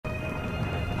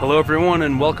Hello everyone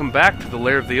and welcome back to the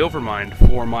Lair of the Overmind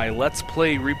for my Let's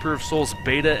Play Reaper of Souls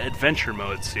Beta Adventure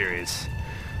Mode series.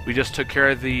 We just took care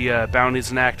of the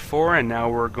bounties in Act 4 and now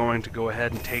we're going to go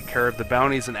ahead and take care of the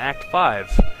bounties in Act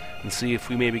 5 and see if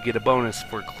we maybe get a bonus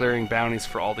for clearing bounties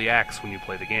for all the acts when you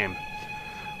play the game.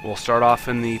 We'll start off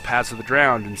in the Paths of the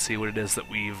Drowned and see what it is that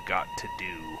we've got to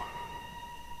do.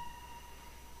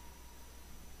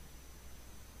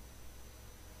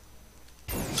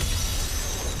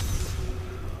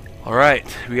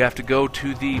 Alright, we have to go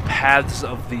to the Paths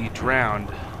of the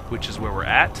Drowned, which is where we're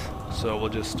at. So we'll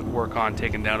just work on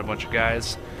taking down a bunch of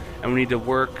guys. And we need to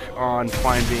work on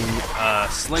finding a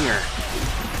Slinger,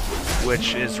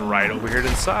 which is right over here to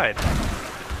the side.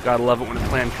 Gotta love it when a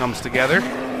plan comes together.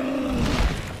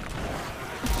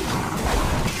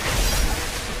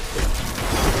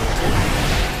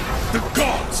 The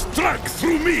gods strike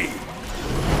through me!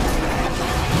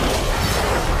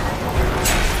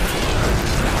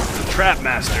 Trap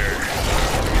Master.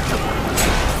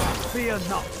 Fear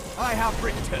not, I have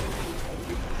returned.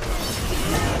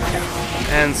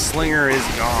 And Slinger is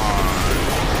gone.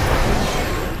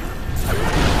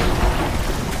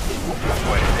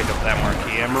 Go ahead and pick up that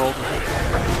Marquee Emerald.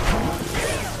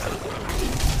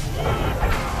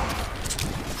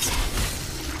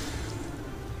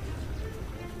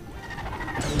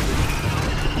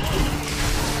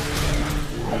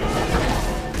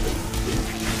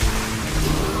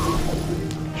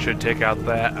 Should take out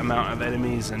that amount of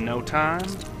enemies in no time.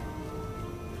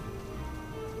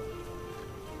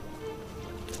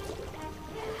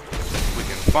 We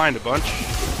can find a bunch.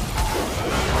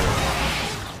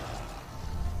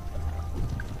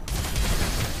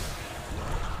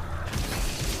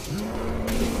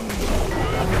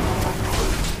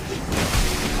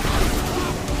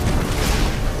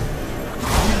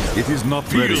 It is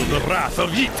not ready. Feel the wrath of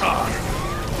Yitar!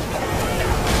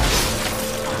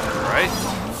 Right.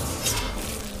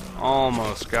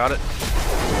 Almost got it.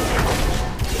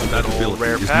 That old ability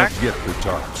rare is pack. not yet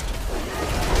recharged.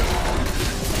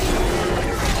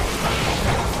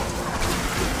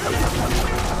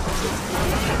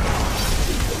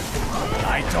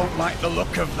 I don't like the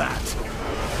look of that.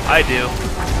 I do.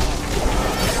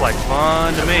 It's like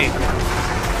fun to me.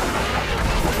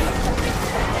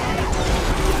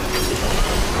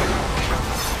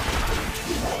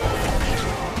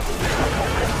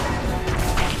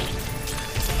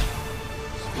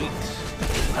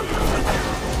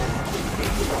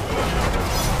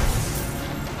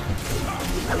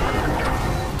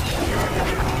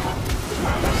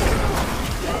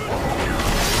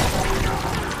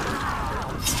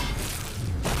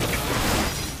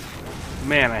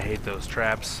 Man, I hate those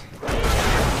traps.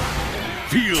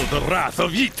 Feel the wrath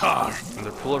of Yitar!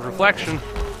 Another Pool of Reflection.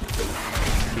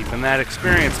 Keeping that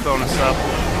experience bonus up.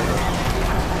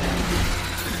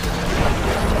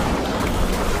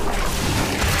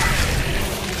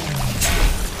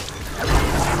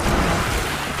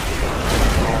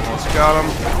 Almost got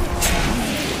him.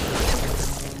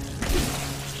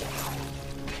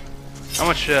 How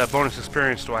much bonus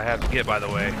experience do I have to get, by the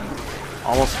way?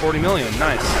 Almost 40 million.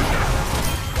 Nice.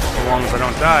 As long as I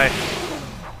don't die.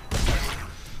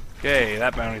 Okay,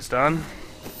 that bounty's done.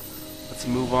 Let's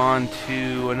move on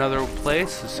to another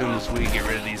place as soon as we get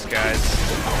rid of these guys.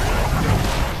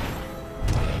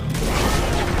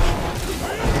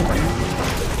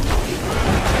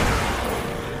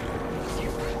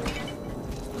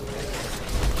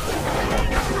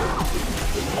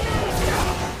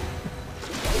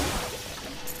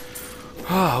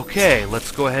 Okay,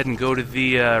 let's go ahead and go to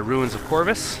the Ruins of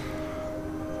Corvus.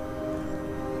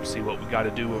 See what we got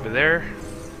to do over there.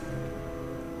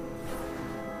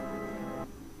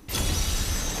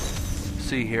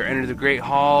 See here, enter the Great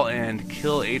Hall and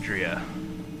kill Adria.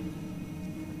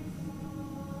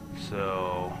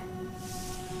 So...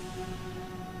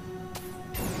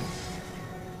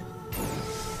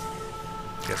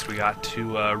 guess we got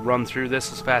to run through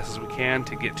this as fast as we can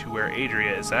to get to where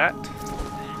Adria is at.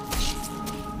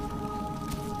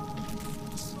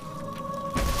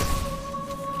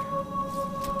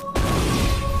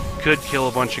 Could kill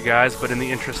a bunch of guys, but in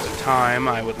the interest of time,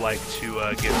 I would like to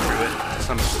get through it to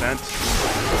some extent.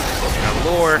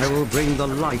 Now, lore. I will bring the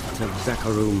light of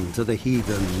Zakarum to the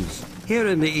heathens. Here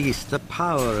in the east, the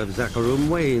power of Zakarum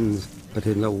wanes, but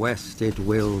in the west it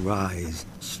will rise,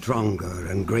 stronger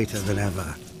and greater than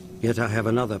ever. Yet I have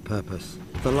another purpose.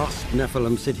 The lost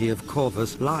Nephilim city of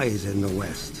Corvus lies in the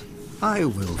west. I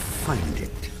will find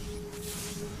it.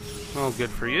 Well, good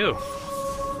for you.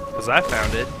 Because I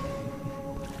found it.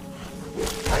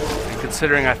 And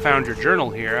considering I found your journal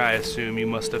here, I assume you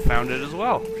must have found it as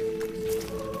well.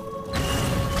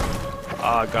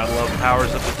 Ah, gotta love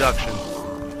powers of deduction.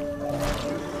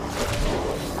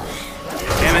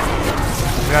 Damn it.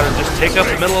 You gotta just take up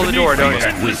the middle of the door, don't you?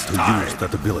 Wait to use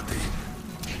that ability.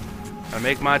 I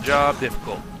make my job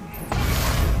difficult.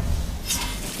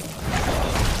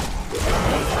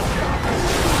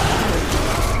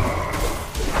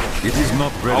 It is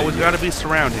not ready. Always gotta be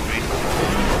surrounding me.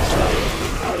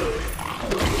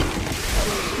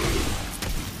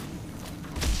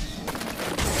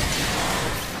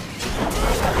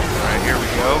 Alright, here we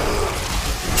go.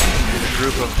 Here's a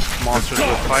group of monsters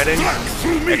we're fighting.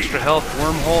 Extra health,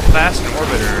 wormhole, fast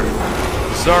orbiter.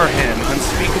 Zarhin,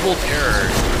 unspeakable terror.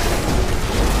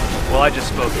 Well, I just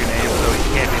spoke your name, so you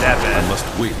can't be that I bad. must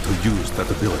wait to use that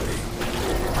ability.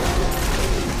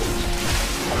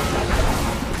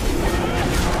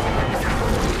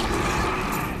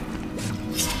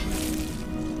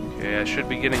 Okay, I should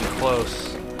be getting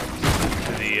close to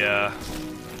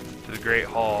the Great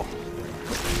Hall.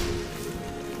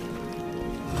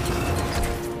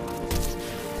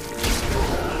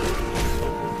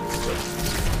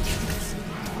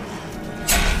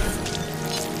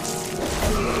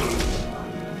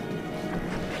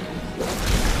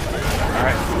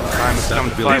 Alright, time has come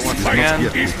to fight once again.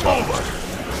 Is over.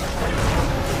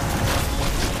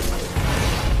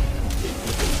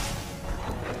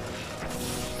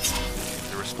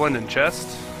 The resplendent chest.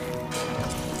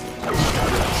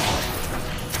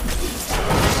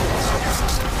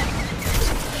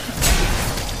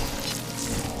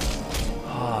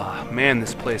 Ah, man,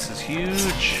 this place is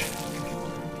huge.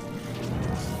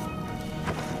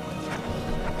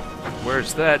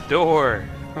 Where's that door?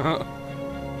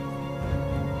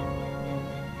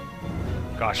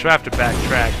 Gosh, if I have to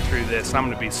backtrack through this, I'm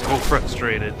gonna be so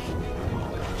frustrated.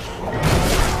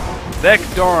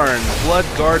 Vekdarn, Blood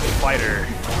Guard Fighter.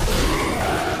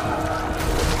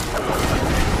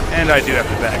 And I do have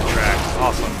to backtrack.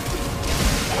 Awesome.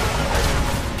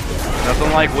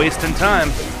 Nothing like wasting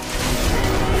time.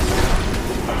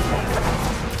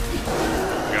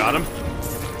 Got him.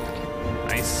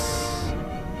 Nice.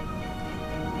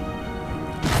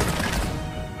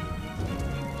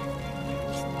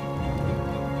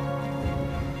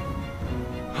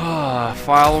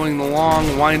 Following the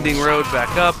long, winding road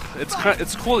back up.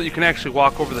 It's cool that you can actually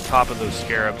walk over the top of those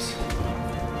scarabs.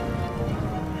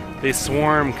 They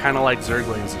swarm kind of like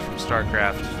Zerglings from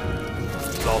StarCraft.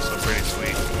 It's also pretty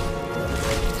sweet.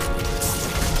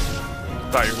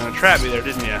 Thought you were going to trap me there,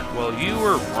 didn't you? Well, you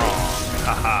were wrong.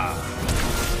 Haha.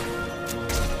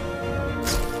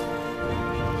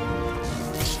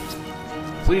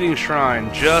 Fleeting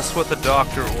Shrine, just what the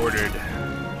doctor ordered.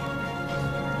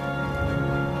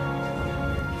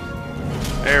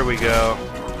 There we go.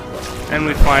 And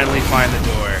we finally find the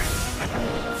door.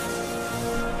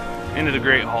 Into the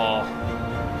Great Hall.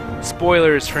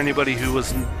 Spoilers for anybody who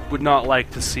would not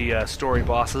like to see story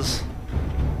bosses.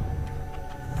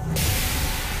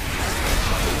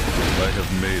 I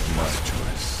have made my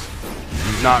choice.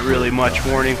 Not really much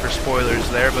warning for spoilers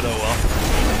there, but oh well.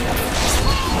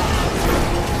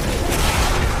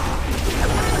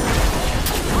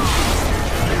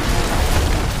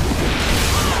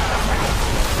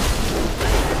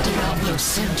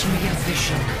 Sent me a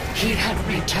vision. He had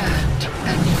returned,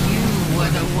 and you were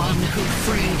the one who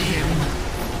freed him.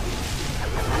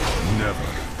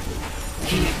 Never.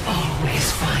 He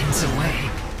always finds a way.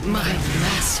 My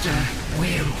master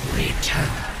will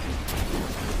return.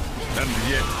 And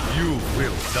yet you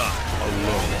will die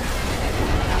alone.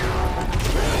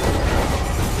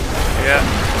 Yeah.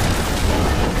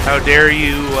 How dare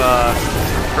you,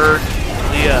 hurt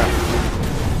Leah?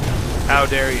 How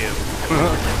dare you?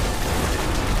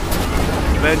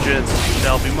 Vengeance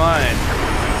shall be mine,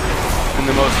 in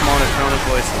the most monotone of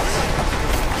voices.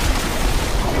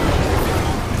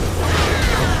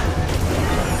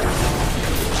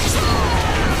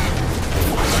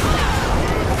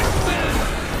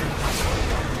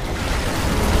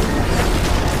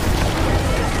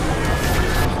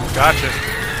 Gotcha.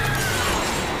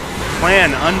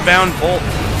 Plan, Unbound Bolt.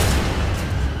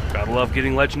 Gotta love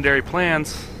getting legendary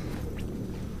plans.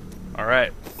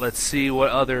 Alright, let's see what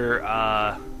other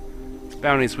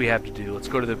bounties we have to do. Let's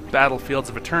go to the Battlefields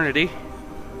of Eternity.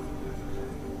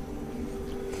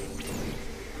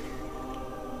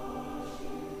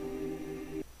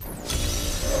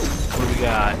 What do we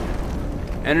got?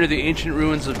 Enter the ancient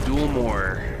ruins of Dual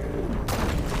Moor.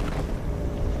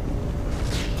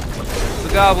 The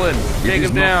goblin! Take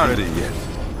him down! It is not ready yet.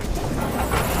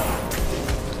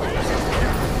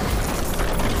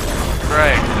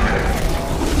 Right.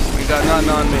 You got nothing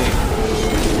on me.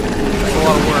 That's a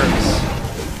lot of worms.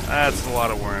 That's a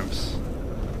lot of worms.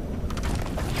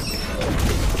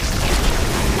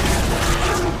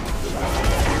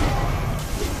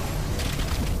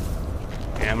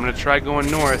 gonna try going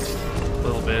north a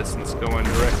little bit since going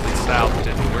directly south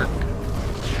didn't work.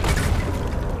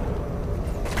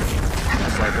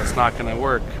 Looks like that's not gonna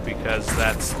work because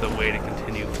that's the way to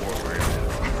continue forward.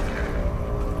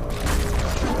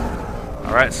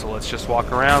 Alright, so let's just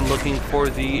walk around looking for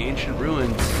the ancient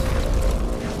ruins.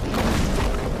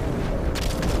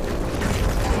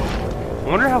 I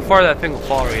wonder how far that thing will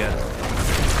follow yet.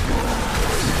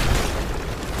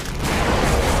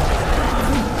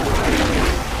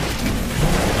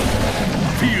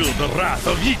 Feel the wrath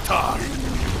of Yitar!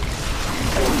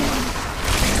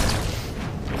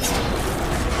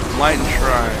 Enlightened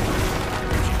Shrine.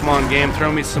 Come on, game,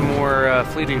 throw me some more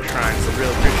fleeting shrines. I'd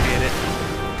really appreciate it.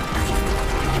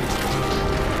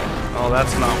 Oh,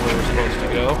 that's not where we're supposed to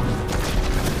go.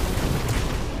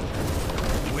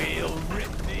 We'll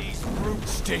rip these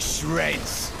roots to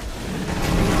shreds.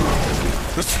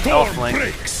 The storm Elfling.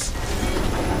 breaks!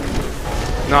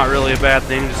 Not really a bad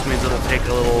thing, just means it'll take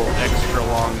a little extra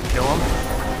long to kill him.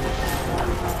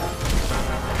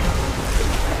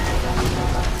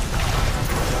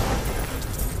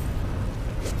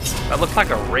 That looked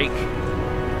like a rake.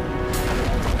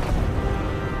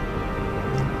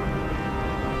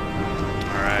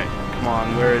 Alright, come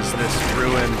on, where is this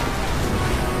ruin?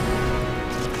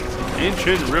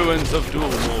 Ancient ruins of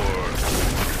Dulmore.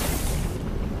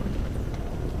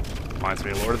 Reminds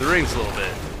me of Lord of the Rings a little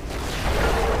bit.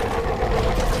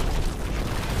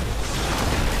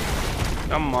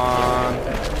 Come on.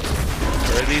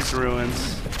 Where are these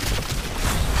ruins?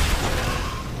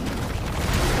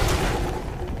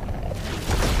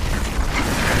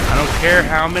 I don't care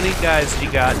how many guys you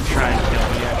got trying to kill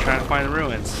me. I'm trying to find the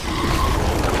ruins.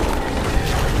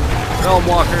 Realm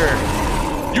Walker!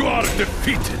 You are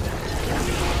defeated!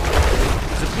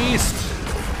 It's a beast!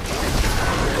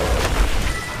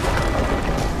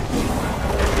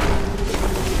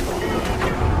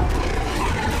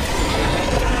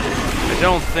 I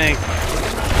don't think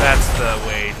that's the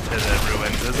way to the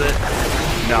ruins, is it?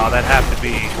 No, that'd have to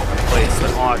be a place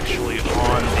that actually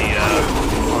on the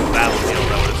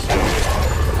battlefield, I would assume.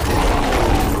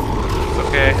 It's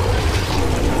okay.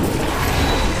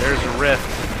 There's a rift.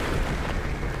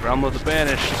 Realm of the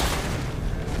Banished.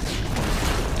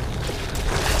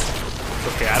 It's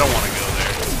okay, I don't want to go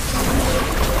there.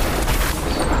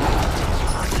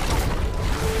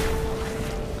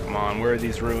 Come on, where are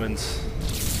these ruins?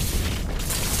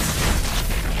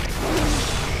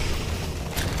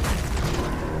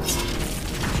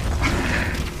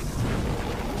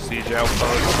 Siege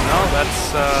outpost. No,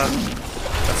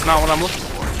 that's not what I'm looking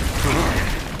for.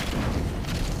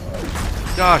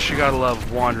 Gosh, you gotta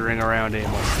love wandering around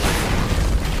aimlessly.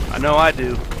 I know I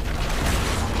do.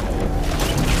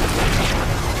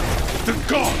 The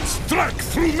gods struck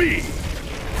through me!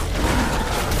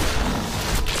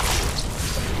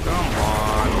 Come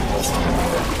on.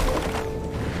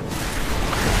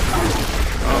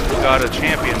 Oh, we got a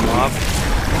champion mob.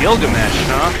 Gilgamesh,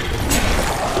 huh?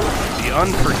 The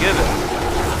Unforgiven.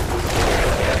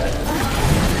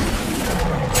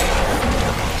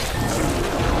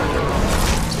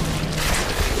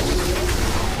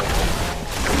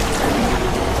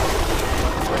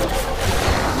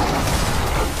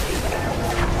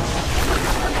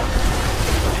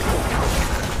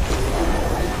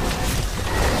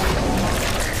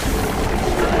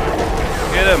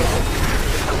 Get him.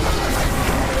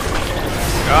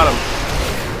 Got him.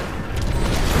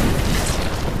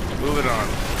 Moving on.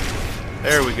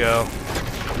 There we go.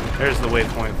 There's the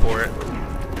waypoint for it.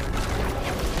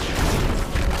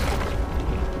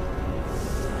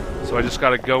 So I just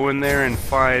gotta go in there and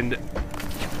find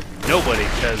nobody,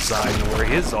 because I know where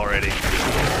he is already.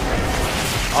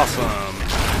 Awesome.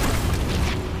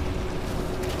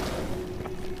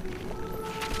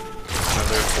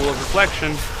 Another pool of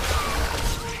reflection.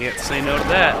 Can't say no to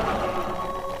that.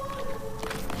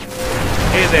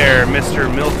 Hey there, Mr.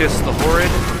 Milkus the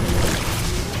Horrid.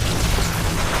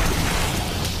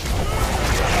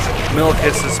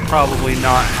 Milkus is probably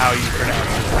not how you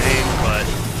pronounce his name, but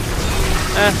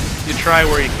you try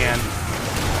where you can.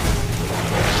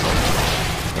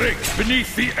 Break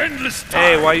beneath the endless tide!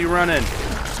 Hey, why you running?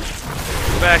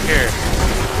 Get back here.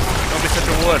 Don't be such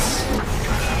a wuss.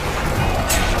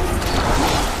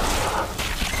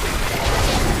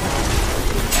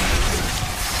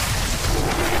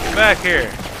 Get back here.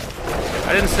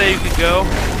 I didn't say you could go.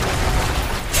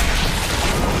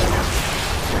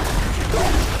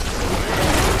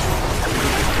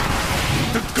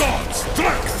 The gods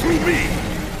struck through me!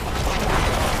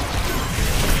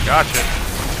 Gotcha.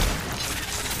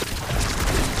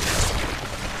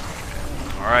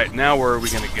 Alright, now where are we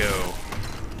gonna go?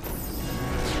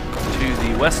 To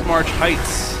the West March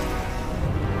Heights.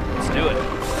 do it.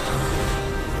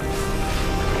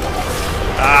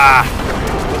 Ah!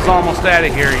 Was almost out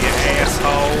of here, you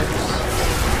assholes.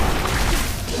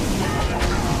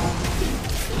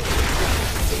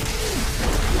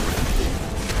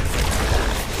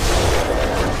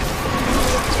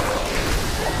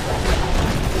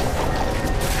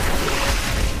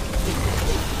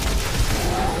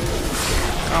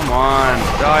 Come on,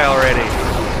 die already.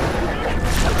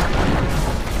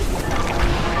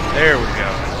 There we go.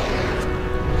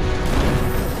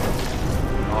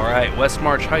 Alright, West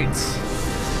March Heights.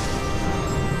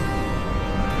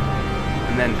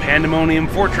 And then Pandemonium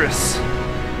Fortress.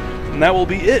 And that will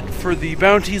be it for the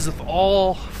bounties of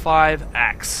all 5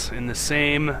 acts in the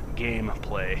same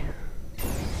gameplay.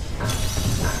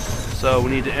 So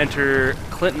we need to enter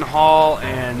Clinton Hall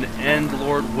and end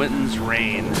Lord Winton's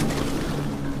reign.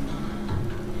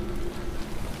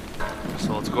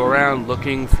 So let's go around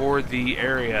looking for the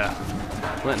area.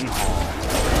 Clinton Hall.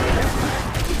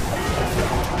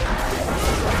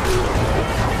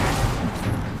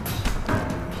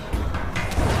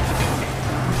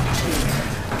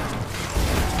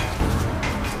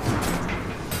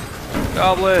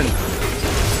 Goblin!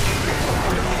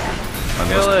 I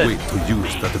Kill must it. wait to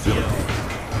use that ability.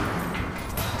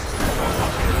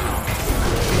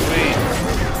 Sweet.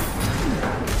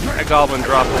 That goblin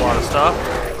dropped a lot of stuff.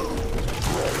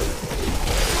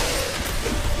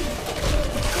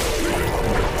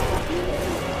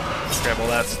 Grab all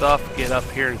that stuff, get up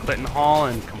here in Clinton Hall,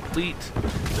 and complete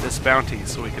this bounty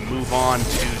so we can move on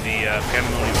to the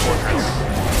Pandemonium Fortress.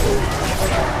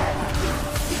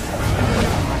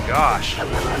 Oh my gosh, in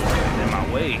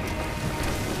my way.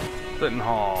 Clinton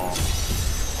Hall.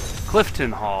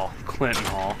 Clifton Hall. Clinton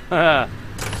Hall.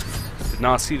 Did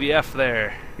not see the F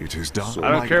there. It is done.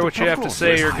 I don't care what you have to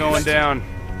say, you're going down.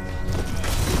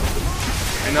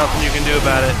 Ain't nothing you can do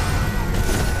about it.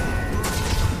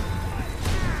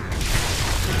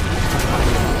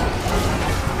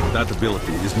 That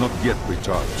ability is not yet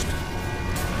recharged.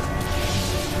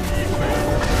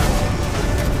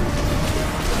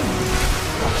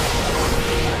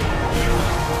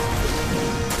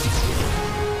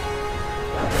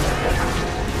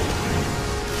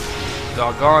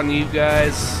 Doggone you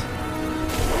guys.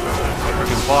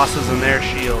 Freaking bosses and their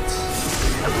shields.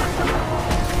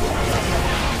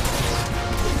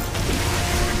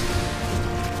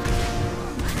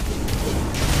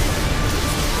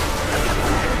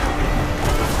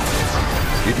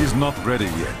 It is not ready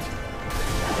yet.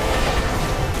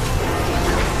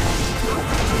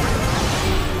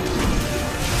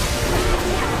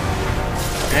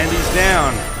 And he's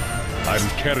down. I'm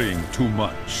carrying too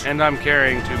much. And I'm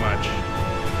carrying too much.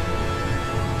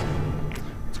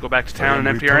 Let's go back to town and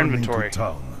empty our inventory.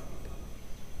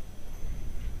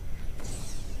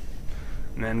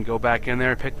 And then go back in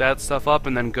there, pick that stuff up,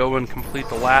 and then go and complete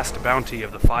the last bounty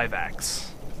of the 5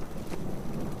 acts.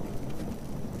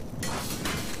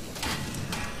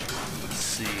 Let's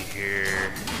see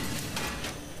here.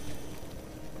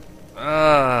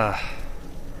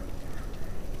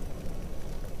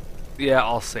 Yeah,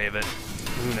 I'll save it.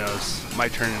 Who knows?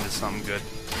 Might turn into something good.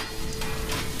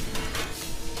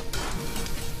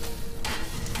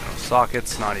 No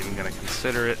sockets, not even gonna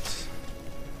consider it.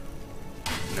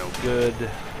 No good,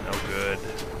 no good.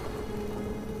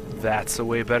 That's a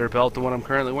way better belt than what I'm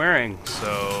currently wearing,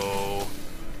 so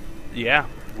yeah,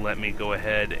 let me go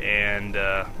ahead and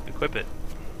equip it.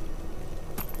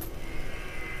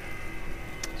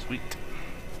 Sweet.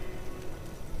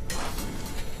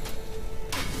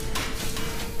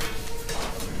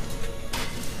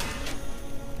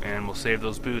 And we'll save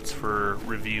those boots for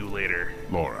review later.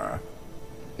 Laura.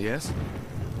 Yes?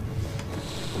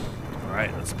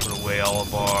 Alright, let's put away all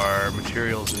of our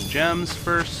materials and gems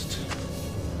first.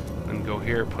 Then go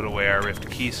here, put away our Rift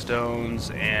Keystones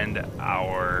and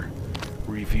our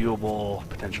reviewable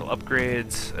potential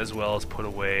upgrades, as well as put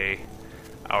away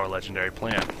our legendary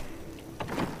plan.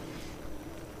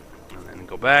 And then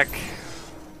go back.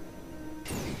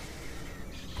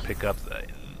 Pick up the...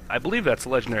 I believe that's a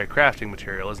legendary crafting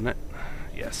material, isn't it?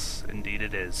 Yes, indeed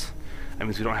it is. That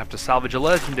means we don't have to salvage a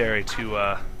legendary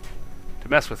to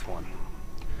mess with one.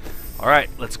 Alright,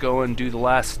 let's go and do the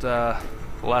last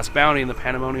bounty in the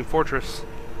Pandemonium Fortress.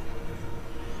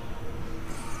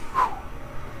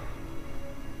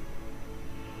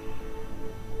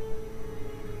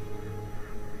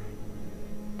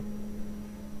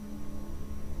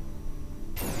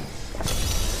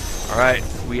 Alright,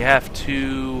 we have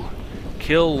to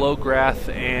kill Lograth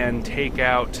and take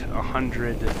out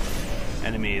 100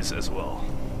 enemies as well.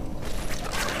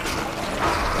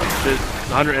 The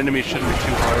 100 enemies shouldn't be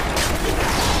too hard.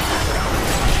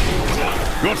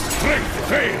 Your strength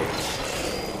fails!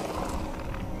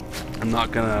 I'm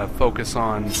not gonna focus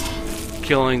on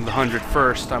killing the 100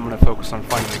 first. I'm gonna focus on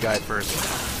finding the guy first.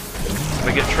 If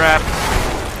I get trapped,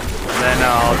 then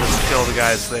I'll just kill the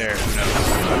guys there. Who knows?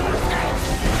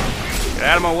 Get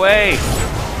out of my way!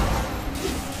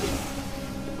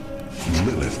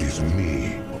 Lilith is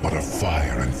me, but of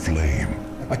fire and flame.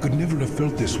 I could never have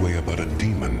felt this way about a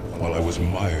demon while I was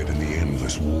mired in the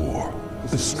endless war.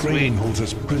 The strain holds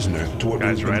us prisoner to what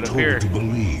we've been told to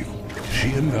believe. She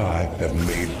and I have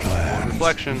made plans.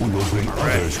 Reflection. We will bring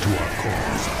others to our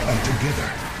cause, and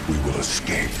together we will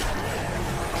escape.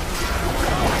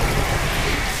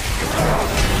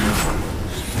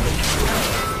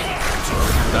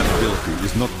 That ability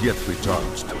is not yet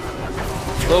recharged.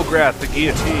 Lograth, the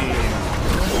guillotine.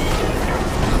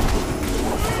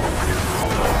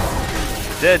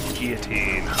 Dead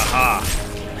guillotine. Haha.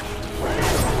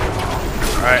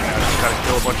 Alright, now I just gotta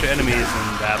kill a bunch of enemies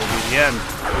and that'll be the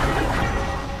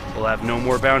end. We'll have no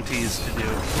more bounties to do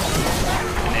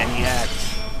in any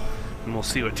acts. And we'll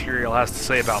see what Tyrael has to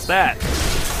say about that.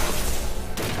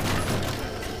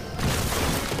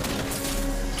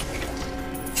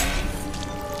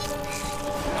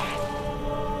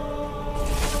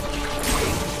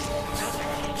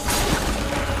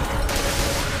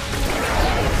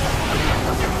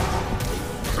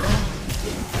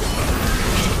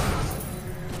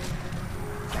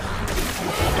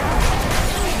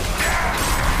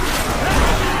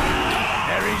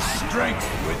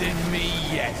 Within me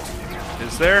yet.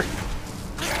 Is there?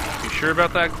 You sure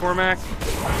about that, Cormac?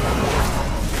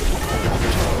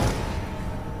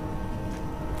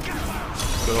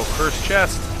 Good old cursed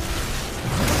chest.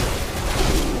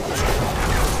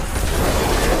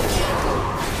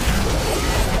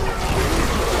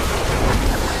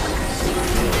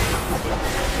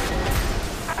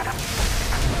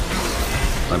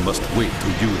 I must wait to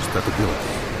use that ability.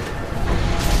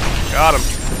 Got him.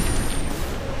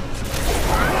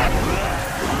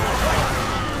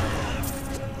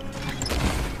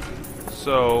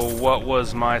 So, what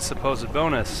was my supposed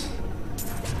bonus?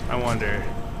 I wonder.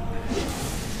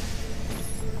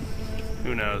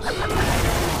 Who knows?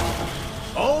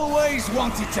 Always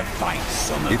wanted to fight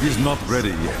some of It is not ready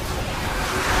yet.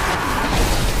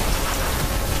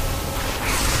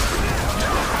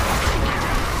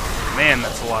 Man,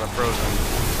 that's a lot of frozen.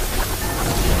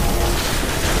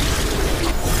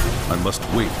 I must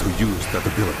wait to use that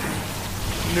ability.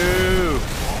 No!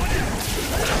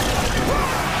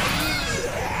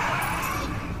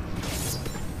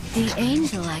 The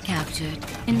angel I captured,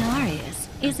 Inarius,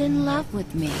 is in love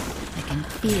with me. I can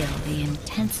feel the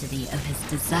intensity of his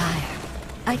desire.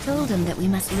 I told him that we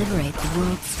must liberate the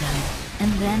World Stone,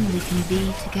 and then we can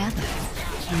be together.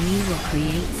 We will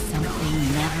create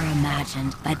something never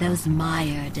imagined by those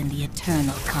mired in the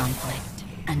eternal conflict.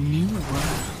 A new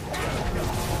world.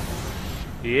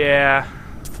 Yeah.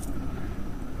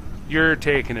 You're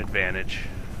taking advantage.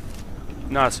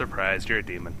 Not surprised, you're a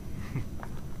demon.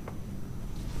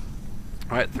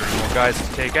 Alright, 3 more guys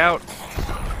to take out.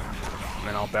 And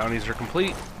then all bounties are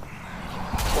complete.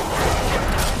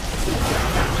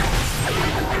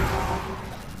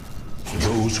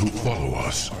 Those who follow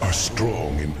us are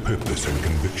strong in purpose and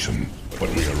conviction, but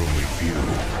we are only few.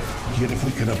 Yet if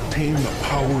we can obtain the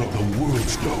power of the World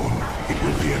Stone, it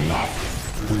will be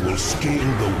enough. We will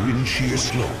scale the wind sheer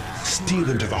slope, steal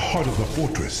into the heart of the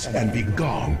fortress, and be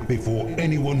gone before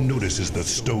anyone notices the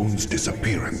stone's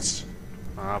disappearance.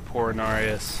 Ah, poor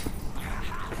Narius.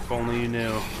 If only you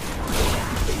knew.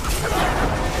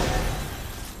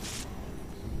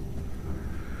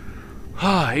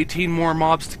 Ah, 18 more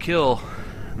mobs to kill,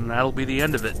 and that'll be the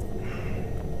end of it.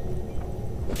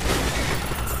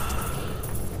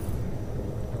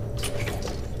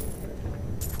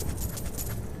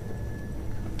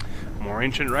 More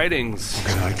ancient writings.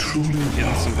 And I truly Getting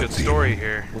love some the good story demon.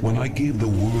 here. When I gave the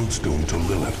World Stone to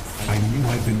Lilith, I knew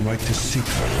I'd been right to seek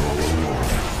her all along.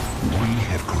 We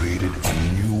have created a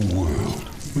new world.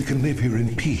 We can live here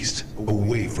in peace,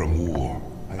 away from war.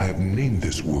 I have named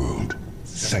this world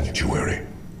Sanctuary.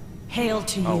 Hail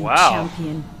to you, Oh, wow.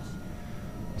 champion.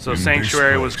 So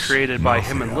Sanctuary was created by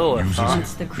him and Lilith, huh?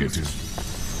 Since the crucifixion.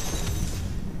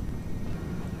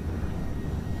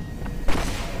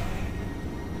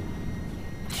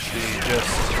 See,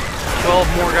 just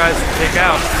 12 more guys to take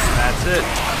out. That's it.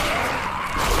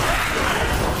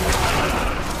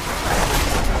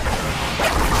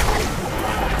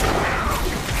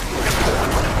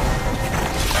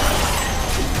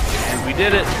 And we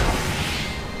did it.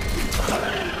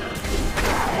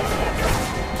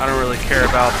 I don't really care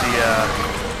about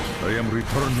I am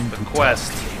returning the to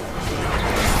quest.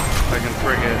 If I can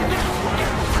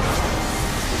friggin'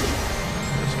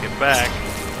 back.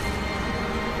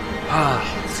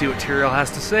 Let's see what Tyrael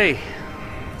has to say.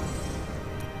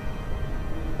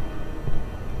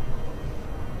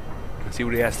 Let's see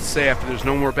what he has to say after there's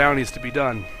no more bounties to be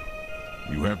done.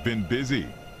 You have been busy.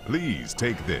 Please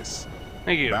take this.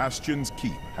 Thank you. Bastion's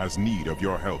Keep has need of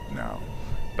your help now.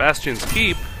 Bastion's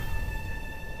Keep?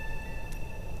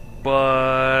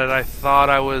 But I thought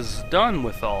I was done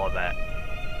with all of that.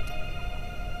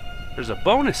 There's a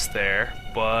bonus there,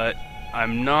 but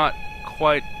I'm not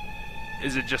quite...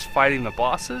 Is it just fighting the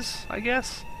bosses, I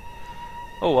guess?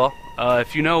 Oh well.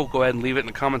 If you know, go ahead and leave it in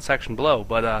the comment section below.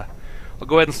 But I'll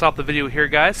go ahead and stop the video here,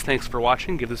 guys. Thanks for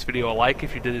watching. Give this video a like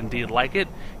if you did indeed like it.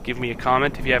 Give me a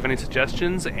comment if you have any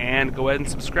suggestions. And go ahead and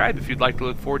subscribe if you'd like to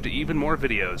look forward to even more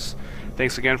videos.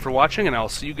 Thanks again for watching, and I'll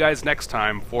see you guys next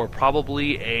time for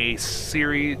probably a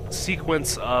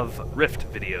sequence of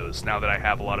Rift videos, now that I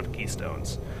have a lot of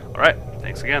keystones. Alright,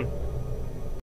 thanks again.